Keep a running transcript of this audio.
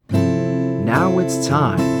now it's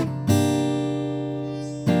time.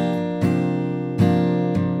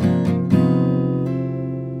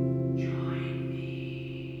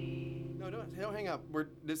 No, don't hang up.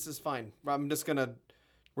 This is fine. We're just gonna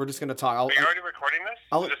talk. Are you already recording this?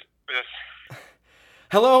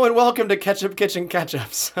 Hello and welcome to Ketchup Kitchen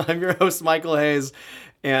Catch-Ups. I'm your host Michael Hayes,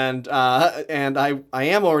 and I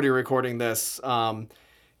am already recording this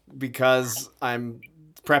because I'm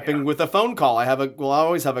prepping with a phone call. I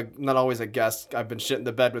always have a not always a guest. I've been shitting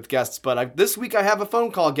the bed with guests, but this week I have a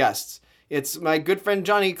phone call guest. It's my good friend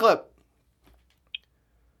Johnny Clip.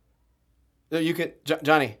 You can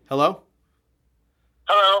Johnny. Hello.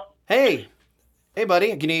 Hello. Hey,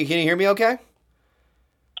 buddy. Can you hear me? Okay.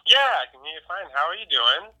 Yeah, I can hear you fine. How are you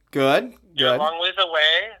doing? Good. You're a long ways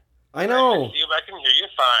away. I know. I can see you, but I can hear you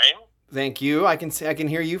fine. Thank you. I can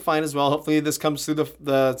hear you fine as well. Hopefully this comes through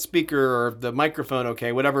the speaker or the microphone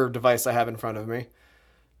okay, whatever device I have in front of me.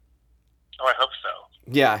 Oh, I hope so.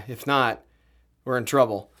 Yeah, if not, we're in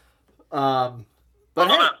trouble. But well,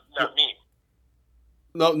 hey, not me.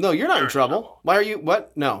 No, you're not in trouble. Why are you?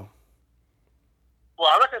 What? No. Well,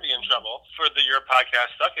 I'm not going to be in trouble for your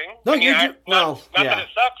podcast sucking. No, not that it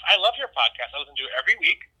sucks. I love your podcast. I listen to it every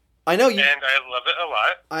week. I know you, and I love it a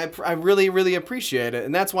lot. I really, really appreciate it,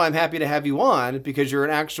 and that's why I'm happy to have you on, because you're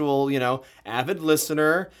an actual, avid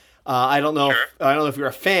listener. I don't know if you're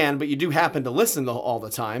a fan, but you do happen to listen all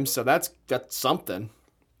the time, so that's something.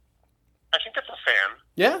 I think it's a fan.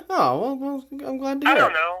 Yeah. Oh well, I'm glad to hear. I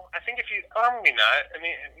don't know. I think if you, maybe not. I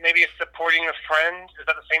mean, maybe it's supporting a friend. Is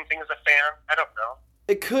that the same thing as a fan? I don't know.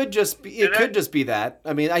 It could just be. It could just be that.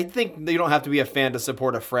 I mean, I think you don't have to be a fan to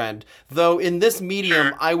support a friend. Though in this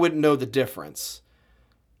medium, I wouldn't know the difference.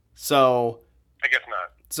 So. I guess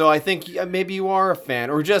not. So I think maybe you are a fan,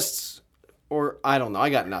 or I don't know. I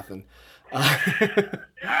got nothing.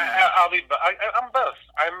 I'll be. I'm both.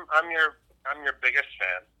 I'm your biggest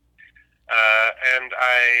fan, and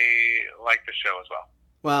I like the show as well.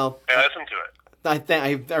 Well, I listen to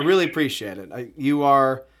it. I really appreciate it. You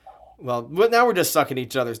are. Well, now we're just sucking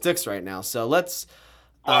each other's dicks right now. So let's.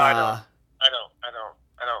 Well, I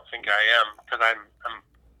don't think I am, because I'm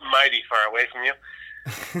mighty far away from you.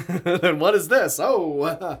 Then what is this?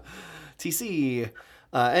 Oh, TC.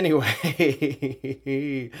 Anyway,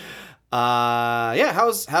 yeah.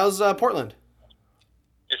 How's Portland?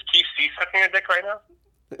 Is TC sucking a dick right now?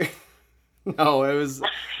 No, it was.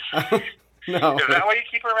 No. Is that why you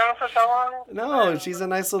keep her around for so long? No, she's a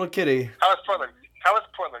nice little kitty. How is Portland?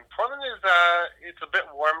 Portland is it's a bit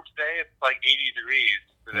warm today. It's like 80 degrees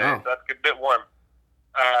today. Oh. So that's a bit warm.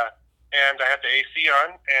 And I had the AC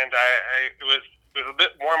on, and it was a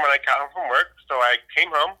bit warm when I got home from work. So I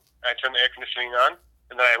came home, I turned the air conditioning on,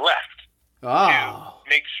 and then I left to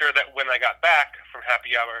make sure that when I got back from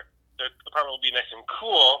happy hour, the apartment will be nice and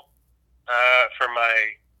cool for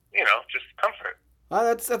my, just comfort.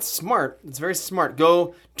 That's smart. It's very smart.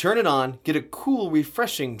 Go turn it on, get a cool,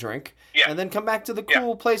 refreshing drink, and then come back to the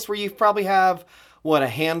cool place where you probably have, a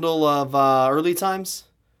handle of early times?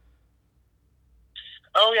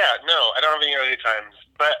 Oh, yeah. No, I don't have any early times.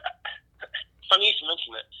 But funny you should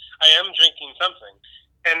mention it. I am drinking something.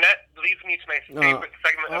 And that leads me to my favorite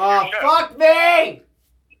segment of your show. Oh, fuck me!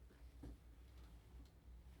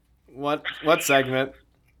 What segment?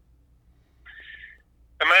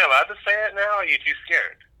 Am I allowed to say it now, or are you too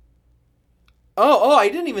scared? Oh, I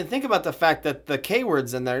didn't even think about the fact that the K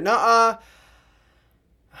word's in there. No,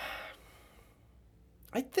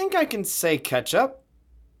 I think I can say ketchup.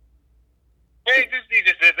 Yeah, you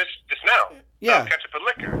just did this just now. Yeah. Ketchup and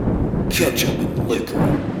liquor. Ketchup and liquor.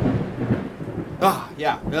 Oh,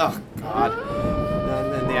 yeah. Oh, God.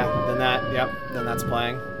 Then that's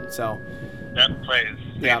playing. So. That plays.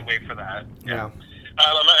 Yeah. Wait for that. Yeah.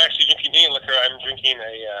 I'm not actually drinking any liquor. I'm drinking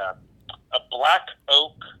a Black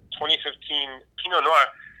Oak 2015 Pinot Noir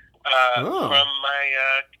from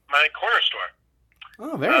my corner store.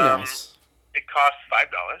 Oh, very nice. It costs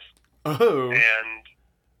 $5. Oh. And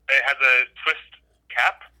it has a twist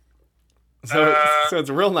cap. So it's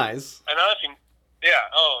real nice. I don't know if you,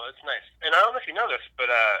 it's nice. And I don't know if you know this, but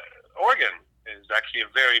Oregon is actually a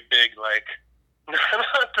very big,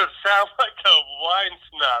 not to sound like a wine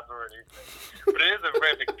snob or anything, but it is a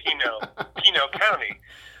very big Pinot County.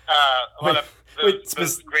 A lot of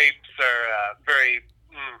those grapes are very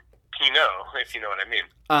Pinot, if you know what I mean.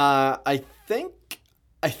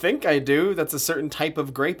 I think I do. That's a certain type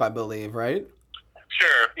of grape, I believe, right?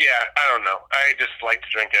 Sure. Yeah. I don't know. I just like to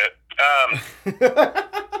drink it.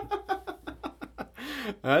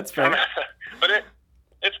 That's fair. But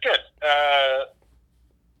it's good.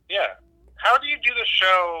 Yeah. How do you do the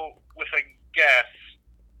show with a guest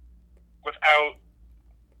without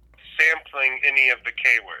sampling spelling any of the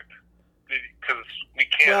K word because we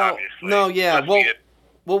can't Well, obviously. no, yeah, unless we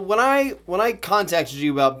well, when I contacted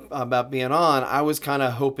you about being on, I was kind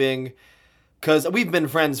of hoping, because we've been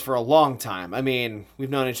friends for a long time. I mean, we've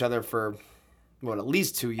known each other for at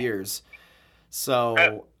least 2 years. So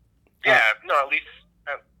yeah, no, at least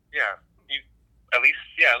at least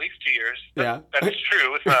 2 years. That's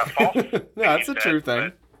true. It's not false. No, it's a true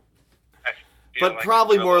thing. But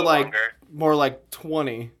probably it's a more little like longer. more like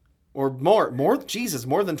 20 or more. Jesus,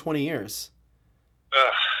 more than 20 years.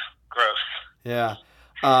 Ugh, gross. Yeah.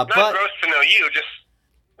 Not But gross to know you, just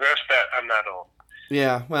gross that I'm not old.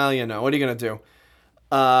 yeah, well, what are you gonna do?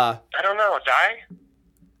 I don't know. Die?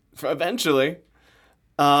 Eventually.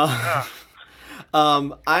 Ugh.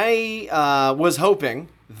 I was hoping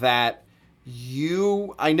that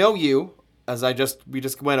I know you, as we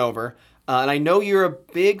just went over, and I know you're a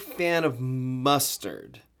big fan of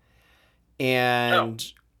mustard. And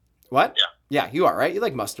what? Yeah. Yeah, you are, right? You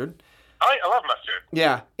like mustard. I love mustard.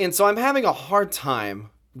 Yeah, and so I'm having a hard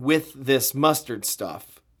time with this mustard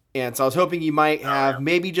stuff. And so I was hoping you might have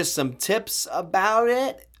maybe just some tips about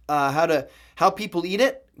it, how people eat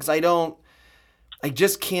it, because I can't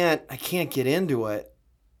get into it.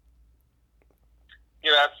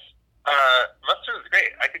 Yeah, mustard is great.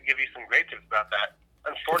 I could give you some great tips about that.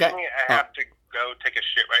 Unfortunately, I have to go take a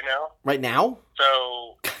shit right now. Right now?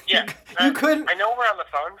 So yeah, you couldn't. I know we're on the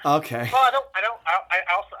phone. Okay. Well, I don't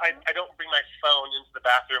bring my phone into the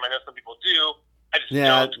bathroom. I know some people do. I just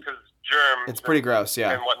don't because germs. It's pretty gross,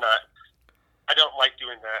 yeah. And whatnot. I don't like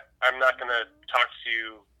doing that. I'm not gonna talk to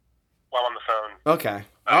you while on the phone. Okay.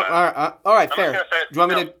 All right. Fair. Do you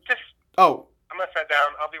want me to? Oh. I'm gonna sit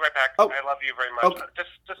down. I'll be right back. Oh. I love you very much. Okay. Just.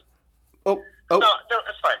 Oh. No,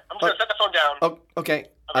 it's fine. I'm just gonna set the phone down. Oh. Okay.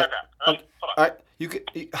 I'll be right back. All right? Hold on. All right. You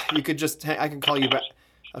could just. I can call you back.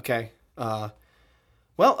 Okay.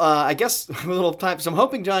 Well, I guess a little time. So I'm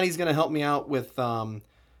hoping Johnny's gonna help me out with some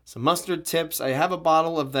mustard tips. I have a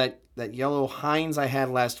bottle of that yellow Heinz I had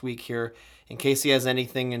last week here, in case he has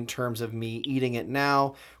anything in terms of me eating it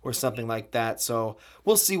now or something like that. So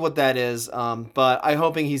we'll see what that is. But I'm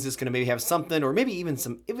hoping he's just gonna maybe have something, or maybe even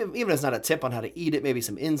even if it's not a tip on how to eat it, maybe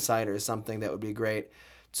some insight or something that would be great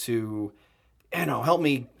to, help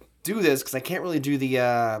me do this, because I can't really do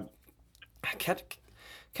the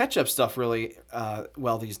ketchup stuff really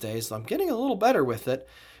well these days. So I'm getting a little better with it,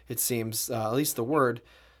 it seems, at least the word.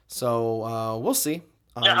 So we'll see.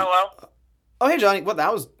 Yeah, hello? Oh, hey, Johnny. Well,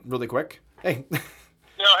 that was really quick. Hey. No, hey,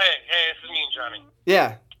 this is me and Johnny.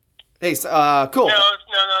 Yeah. Hey, cool. No.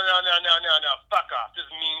 Fuck off. This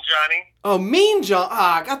is Mean Johnny. Oh, Mean John.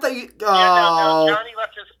 I got that. Yeah, no. Johnny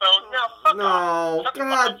left his phone. No, fuck off. Shut the fuck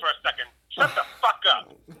God. up for a second. Shut the fuck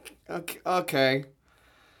up. Okay.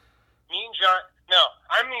 Mean John. No,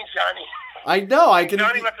 I'm Mean Johnny. I know. I can.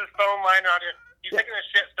 Johnny left his phone lying out here. He's taking a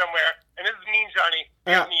shit somewhere, and this is Mean Johnny.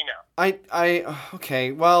 Here's me now.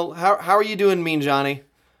 Okay. Well, how are you doing, Mean Johnny?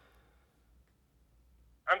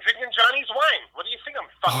 I'm drinking Johnny's wine. What do you think I'm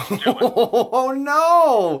fucking doing? Oh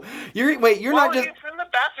no! You're not just. He's in the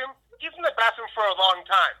bathroom. He's in the bathroom for a long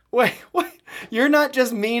time. Wait. You're not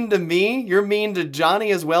just mean to me. You're mean to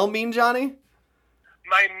Johnny as well, Mean Johnny.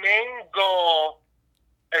 My main goal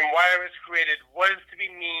and why I was created was to be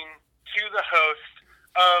mean to the host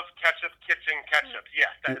of Ketchup Kitchen Ketchup. Yes,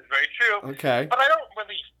 that is very true. Okay. But I'm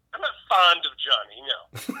not fond of Johnny, no.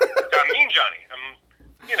 I'm Mean Johnny.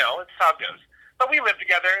 It's how it goes. But we live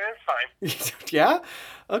together and it's fine. Yeah?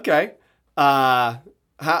 Okay.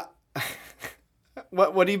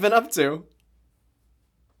 What have you been up to?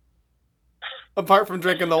 Apart from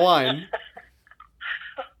drinking the wine.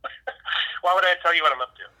 Why would I tell you what I'm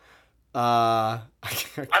up to? I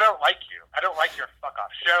I don't like you. I don't like your fuck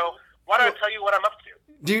off show. Why do I tell you what I'm up to?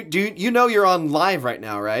 Do you know you're on live right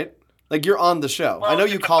now, right? Like, you're on the show. Well, I know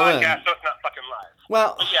you call in. So it's not fucking live.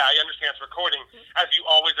 Well, but yeah, I understand it's recording, as you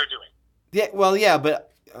always are doing. yeah. Well, yeah,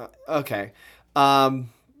 but okay. Well,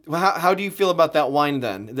 how do you feel about that wine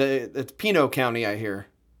then? It's Pinot County, I hear.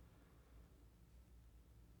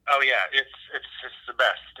 Oh yeah, it's the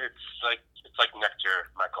best. It's like nectar,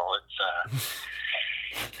 Michael.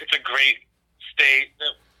 It's a great state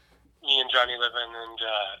that me and Johnny live in, and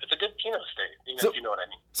it's a good Pinot state. If you know what I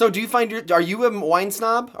mean. So, do you find are you a wine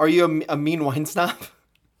snob? Are you a mean wine snob?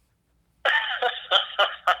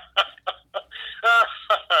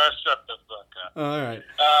 Shut the fuck up. All right.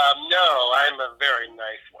 No, I'm a very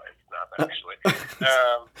nice wine snob, actually.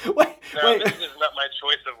 Wait. This is not my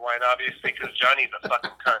choice of wine, obviously, because Johnny's a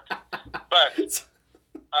fucking cunt. But it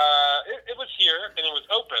was here, and it was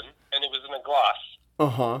open, and it was in a glass.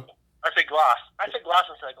 Uh-huh. I say glass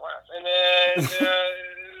instead of glass. And then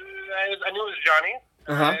I knew it was Johnny,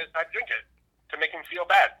 and I drink it. to make him feel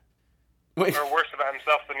bad Wait. or worse about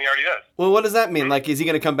himself than he already does. Well, what does that mean? Like, is he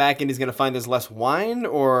going to come back and he's going to find there's less wine,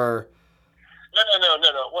 or?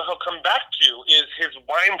 No. What he'll come back to is his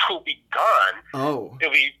wine will be gone. Oh.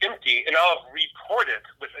 It'll be empty, and I'll report it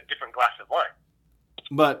with a different glass of wine.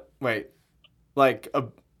 But wait, like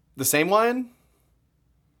the same wine?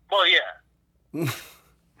 Well, yeah.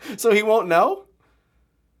 So he won't know?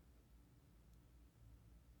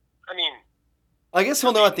 I mean, I guess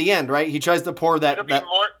he'll know at the end, right? He tries to pour that. he'll know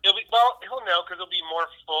because it'll be more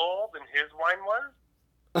full than his wine was.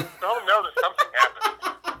 So he'll know that something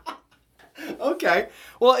happened. Okay.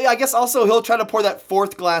 Well, I guess also he'll try to pour that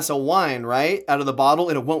fourth glass of wine, right, out of the bottle,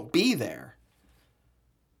 and it won't be there.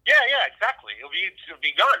 Yeah, exactly. It'll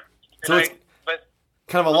be gone. So it's but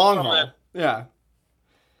kind of a long haul. that- Yeah.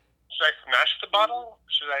 Should I smash the bottle?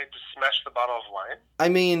 Should I just smash the bottle of wine? I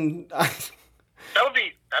mean, That'd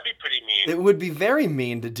be pretty mean. it would be very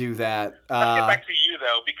mean to do that. Let's get back to you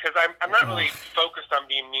though, because I'm not really focused on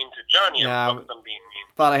being mean to Johnny. Yeah, I'm focused on being mean.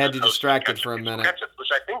 thought I had to you Toast distracted Ketchup for a Kitchen minute. Ketchup, which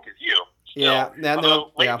I think is you. Yeah,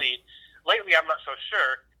 Although yeah. lately I'm not so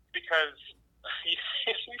sure because you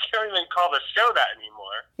can't even call the show that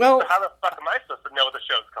anymore. Well, So how the fuck am I supposed to know what the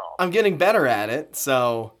show's called? I'm getting better at it,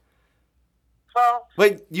 so. Well,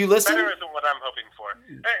 Wait, you listen? better isn't what I'm hoping for.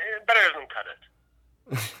 Better isn't cut it.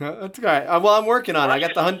 That's all right. Well, I'm working on it. I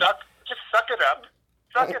got the 100. Just suck it up.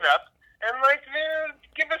 Suck it up. And,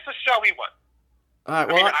 give us a show we want. All right.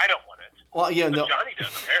 I mean, Well, I don't want it. well, yeah, But no. Johnny does,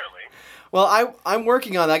 apparently. Well, I'm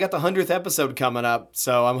working on it. I got the 100th episode coming up,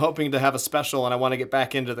 so I'm hoping to have a special, and I want to get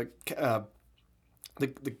back into the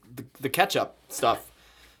catch-up stuff.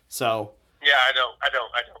 So. Yeah, I don't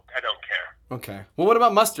care. Okay. Well, what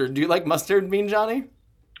about mustard? Do you like mustard, Mean Johnny?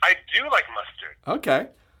 I do like mustard. Okay.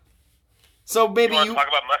 So maybe You want to talk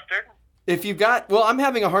about mustard? if you've got, well, I'm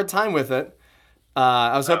having a hard time with it.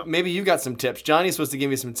 I was hoping maybe you got some tips. Johnny's supposed to give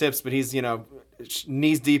me some tips, but he's,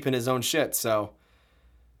 knees deep in his own shit. So.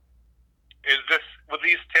 Will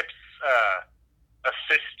these tips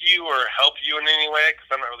assist you or help you in any way? Because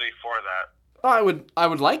I'm not really for that. I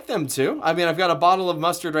would like them to. I mean, I've got a bottle of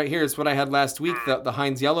mustard right here. It's what I had last week, the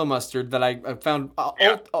Heinz yellow mustard that I found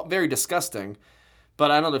very disgusting.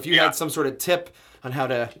 But I don't know if you had some sort of tip on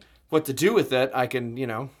what to do with it. I can,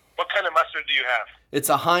 What kind of mustard do you have? It's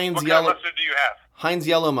a Heinz What yellow. kind of mustard do you have? Heinz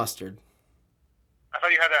yellow mustard. I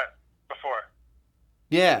thought you had that before.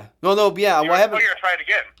 Yeah. No. Yeah. Well, I haven't. You're gonna try it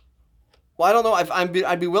again. Well, I don't know.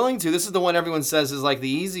 I'd be willing to. This is the one everyone says is like the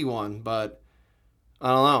easy one, but I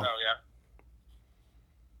don't know. Oh yeah.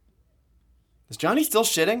 Is Johnny still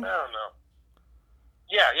shitting? I don't know.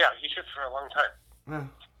 Yeah. He shits for a long time. Yeah.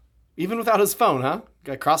 Even without his phone, huh?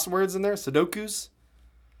 Got crosswords in there, Sudokus.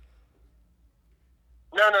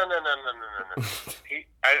 No. I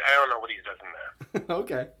don't know what he does in there.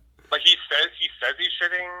 Okay. Like he says he's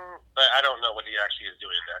shitting, but I don't know what he actually is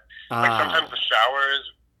doing there. Like sometimes the shower is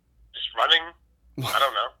just running. I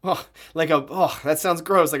don't know. That sounds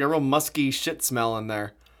gross. Like a real musky shit smell in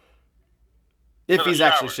there. If No, the he's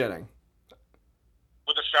actually shower. shitting.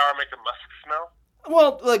 Would the shower make a musk smell?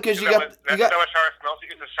 Well, like because Is you that got what a shower smells?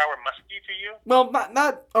 Is the shower musky to you? well,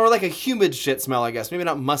 not or like a humid shit smell, I guess. Maybe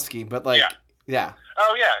not musky, but like yeah.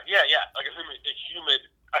 Oh yeah. Like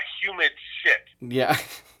a humid shit. Yeah.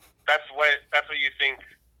 That's what you think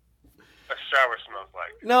a shower smells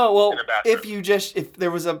like. No, well, In a bathroom. if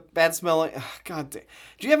there was a bad smell, like, God damn.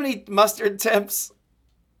 Do you have any mustard tips?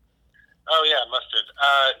 Oh yeah, mustard.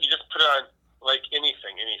 You just put it on like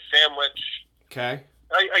anything, any sandwich. Okay.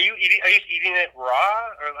 Are you eating it raw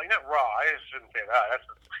or like not raw? I shouldn't say that. That's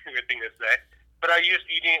a weird thing to say. But are you just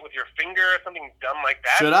eating it with your finger or something dumb like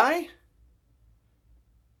that? Should I?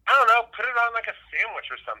 I don't know. Put it on like a sandwich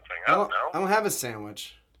or something. I don't know. I don't have a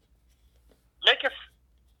sandwich. Make a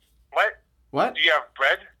what? What? Do you have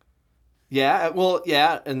bread? Yeah. Well,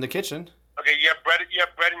 yeah, in the kitchen. Okay, you have bread. You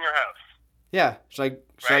have bread in your house, Yeah. Should right?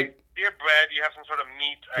 I You have bread. You have some sort of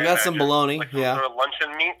meat. We got some imagine, bologna, like some yeah. sort of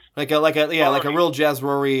luncheon meat. like a Bologna. real Jazz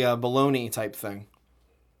Rory bologna type thing?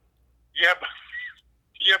 You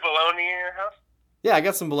have bologna in your house? Yeah, I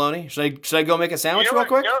got some bologna. Should I go make a sandwich real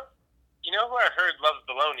quick? You know who I heard loves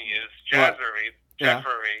bologna is What? Jazzery. Yeah.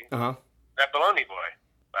 Jeffery. Uh-huh. That bologna boy,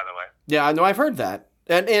 by the way. Yeah, I know I've heard that.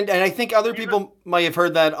 And I think other people might have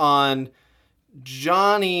heard that on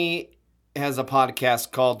Johnny has a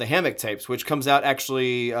podcast called The Hammock Tapes, which comes out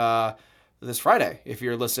actually this Friday if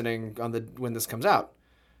you're listening when this comes out.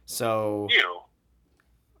 So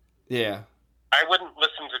yeah. I wouldn't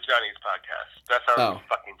listen to Johnny's podcast. That sounds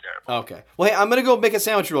fucking terrible. Okay. Well, hey, I'm gonna go make a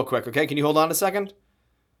sandwich real quick. Okay, can you hold on a second?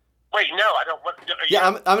 Wait, no, I don't want. Yeah,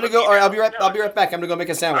 I'm gonna go. All right, I'll be right back. I'm gonna go make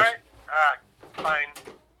a sandwich. All right,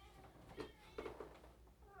 fine.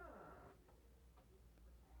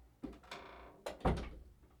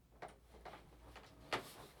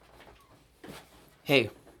 Hey.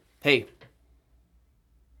 Hey.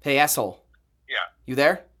 Hey, asshole. Yeah. You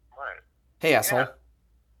there? What? Hey, asshole.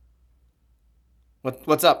 Yeah.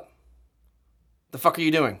 What's up? The fuck are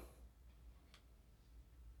you doing?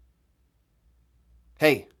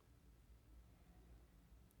 Hey.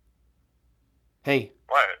 Hey.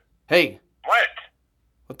 What? Hey. What?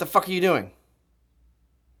 What the fuck are you doing?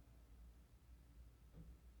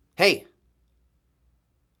 Hey.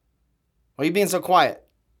 Why are you being so quiet?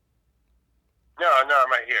 No, I'm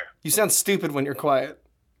right here. You sound stupid when you're quiet.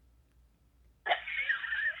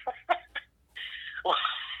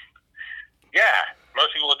 Yeah,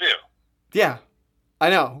 most people do. Yeah. I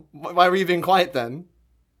know. Why were you being quiet then?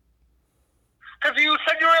 Because you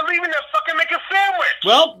said you were leaving to fucking make a sandwich.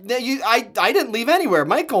 Well, I didn't leave anywhere.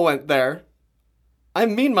 Michael went there.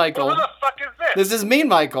 I'm Mean Michael. Well, who the fuck is this? This is Mean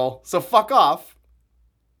Michael, so fuck off.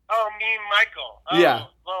 Oh, Mean Michael. Oh, Yeah.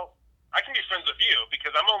 Well, I can be friends with you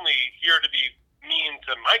because I'm only here to be mean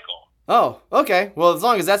to Michael. Oh, okay. Well, as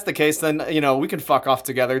long as that's the case, then, we can fuck off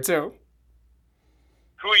together, too.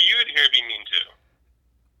 Who are you here to be mean to?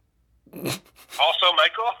 Also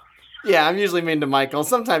Michael? Yeah, I'm usually mean to Michael.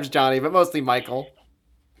 Sometimes Johnny, but mostly Michael.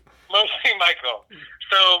 Mostly Michael.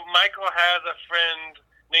 So Michael has a friend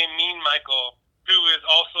named Mean Michael who is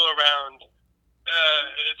also around to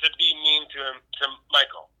be mean to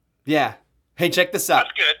Michael. Yeah. Hey, check this out.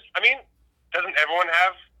 That's good. I mean, doesn't everyone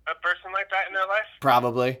have a person like that in their life?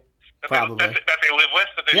 Probably. That Probably. that they live with,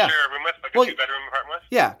 that they Yeah. share a room with, like Well, a two-bedroom apartment with?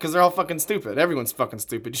 Yeah, because they're all fucking stupid. Everyone's fucking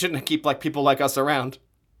stupid. You shouldn't keep people like us around.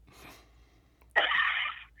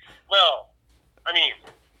 Well, I mean,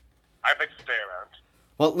 I'd like to stay around.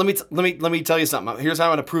 Well, let me tell you something. Here's how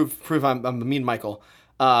I'm gonna prove I'm a Mean Michael.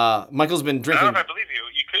 Michael's been I drinking. don't know if I believe you.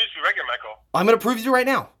 You could just be regular Michael. I'm gonna prove you right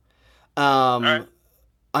now. Alright.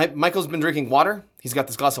 Michael's been drinking water. He's got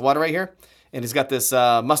this glass of water right here, and he's got this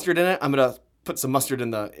mustard in it. I'm gonna put some mustard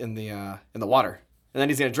in the water, and then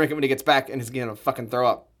he's gonna drink it when he gets back, and he's gonna fucking throw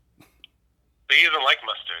up. But he doesn't like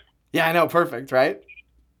mustard. Yeah, I know, perfect, right?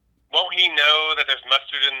 Won't he know that there's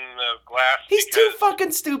mustard in the glass? He's too because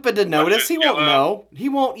fucking stupid to notice. He won't yellow? know. He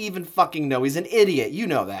won't even fucking know. He's an idiot. You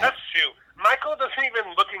know that. That's true. Michael doesn't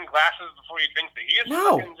even look in glasses before he drinks it. He just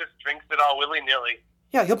No. fucking just drinks it all willy-nilly.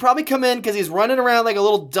 Yeah, he'll probably come in because he's running around like a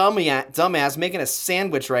little dumbass making a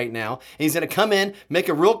sandwich right now. And he's gonna come in, take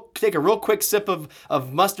a real quick sip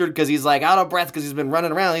of mustard because he's like out of breath because he's been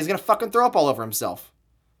running around. And he's gonna fucking throw up all over himself.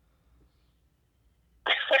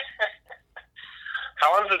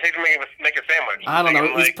 How long does it take to make a sandwich? I don't know.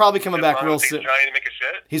 Taking, He's probably coming as back long real as it takes soon. Johnny to make a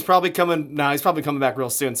shit? He's probably coming. No, he's probably coming back real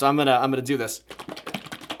soon. So I'm gonna do this.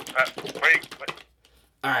 Wait.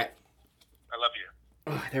 All right. I love you.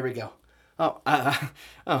 Oh, there we go. Oh, I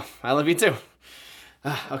love you too.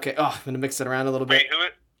 Okay. Oh, I'm gonna mix it around a little bit.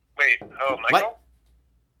 Michael? What?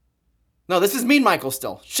 No, this is Mean Michael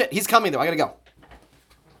still. Shit, he's coming though. I gotta go. All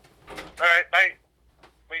right, bye.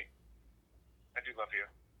 Wait. I do love you.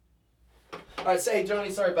 All right, say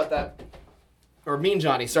Johnny. Sorry about that. Or Mean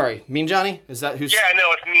Johnny. Sorry, Mean Johnny. Is that who's? Yeah, no,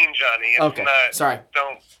 it's Mean Johnny. It's Okay, not, sorry.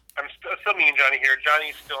 I'm still Mean Johnny here.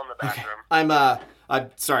 Johnny's still in the Okay. bathroom.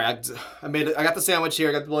 I'm sorry. I made it. I got the sandwich here.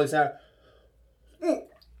 I got the bloody sandwich.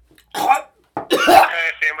 What kind of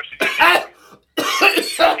sandwich did you eat?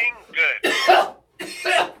 Fucking good.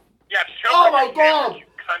 Yeah, choke Oh on my your God. sandwich, you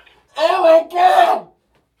cunt. Oh my god!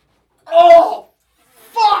 Oh,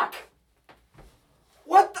 fuck!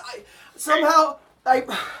 What?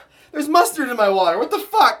 There's mustard in my water. What the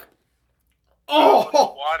fuck? Oh!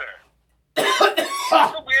 Water. That's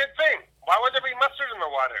a weird thing. Why would there be mustard in the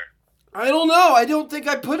water? I don't know. I don't think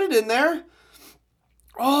I put it in there.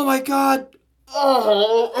 Oh my god.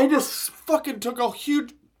 Oh, I just fucking took a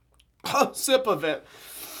huge sip of it.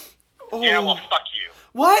 Oh. Yeah, well, fuck you.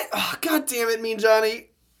 What? Oh, god damn it, Mean Johnny.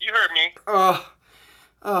 You heard me. Well,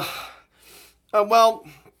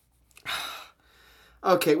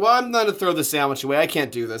 okay, well, I'm gonna throw the sandwich away. I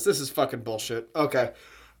can't do this. This is fucking bullshit. Okay.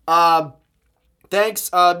 Thanks.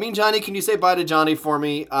 Mean Johnny, can you say bye to Johnny for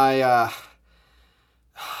me? No,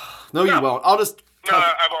 you won't. I'll just... No,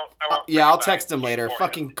 I won't. Yeah, I'll Bye. text him later. For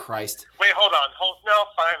Fucking him. Christ. Wait, hold on. No,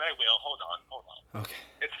 fine, I will. Hold on. Okay.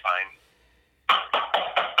 It's fine.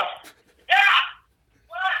 Yeah!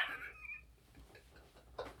 What?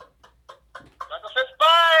 Michael says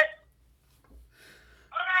bye!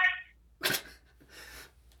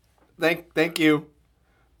 Alright! Thank you,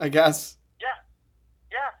 I guess. Yeah,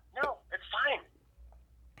 no, it's fine.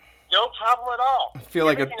 No problem at all. I feel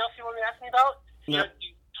like anything else you want to ask me about? No.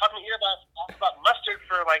 You talked to me here about mustard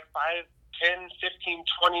for like 5, 10, 15,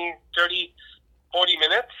 20, 30, 40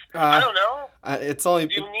 minutes. I don't know. It's only...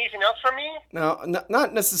 Do you need anything else from me? No,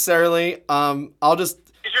 not necessarily. I'll just...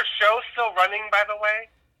 Is your show still running, by the way?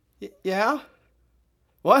 Yeah?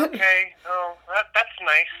 What? Okay. Oh, that's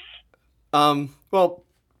nice. Well,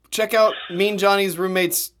 check out Mean Johnny's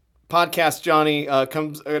Roommates podcast, Johnny.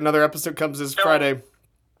 Another episode comes this Friday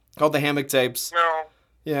called The Hammock Tapes. No.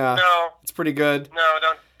 Yeah. No. It's pretty good. No,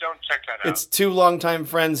 don't check that out. It's two longtime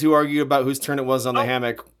friends who argue about whose turn it was on the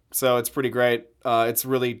hammock, so it's pretty great. It's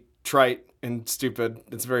really trite and stupid.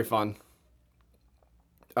 It's very fun.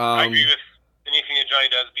 I agree with anything that Johnny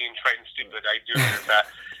does being trite and stupid. I do agree with that.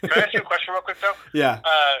 Can I ask you a question real quick, though? Yeah.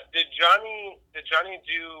 Did Johnny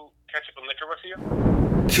do ketchup and liquor with you?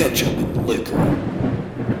 Ketchup and liquor.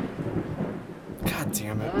 God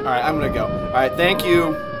damn it. All right, I'm going to go. All right, thank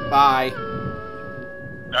you. Bye.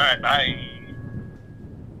 All right, bye.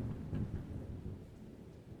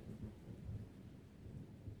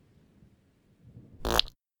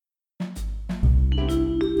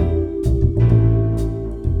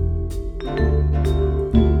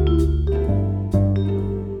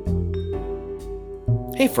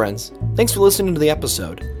 Hey friends, thanks for listening to the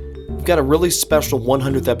episode. We've got a really special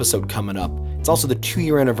 100th episode coming up. It's also the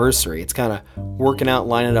 2-year anniversary. It's kind of working out,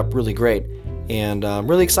 lining up really great, and I'm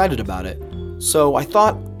really excited about it. So I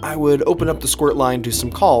thought I would open up the Squirt line to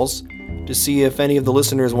some calls to see if any of the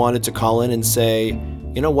listeners wanted to call in and say,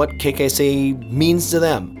 you know, what KKC means to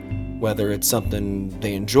them, whether it's something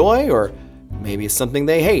they enjoy or maybe it's something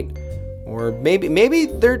they hate, or maybe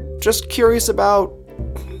they're just curious about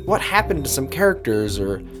what happened to some characters,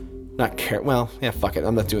 or not fuck it,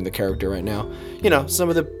 I'm not doing the character right now. You know, some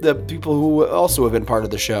of the people who also have been part of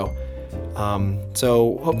the show.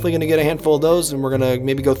 So hopefully gonna get a handful of those, and we're gonna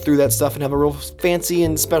maybe go through that stuff and have a real fancy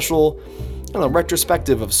and special, I don't know,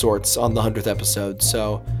 retrospective of sorts on the 100th episode.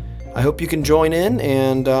 So I hope you can join in,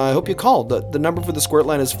 and I hope you call. The number for the Squirt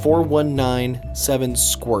line is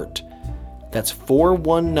 419-7-SQUIRT. That's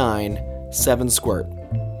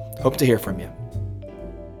 419-7-SQUIRT. Hope to hear from you.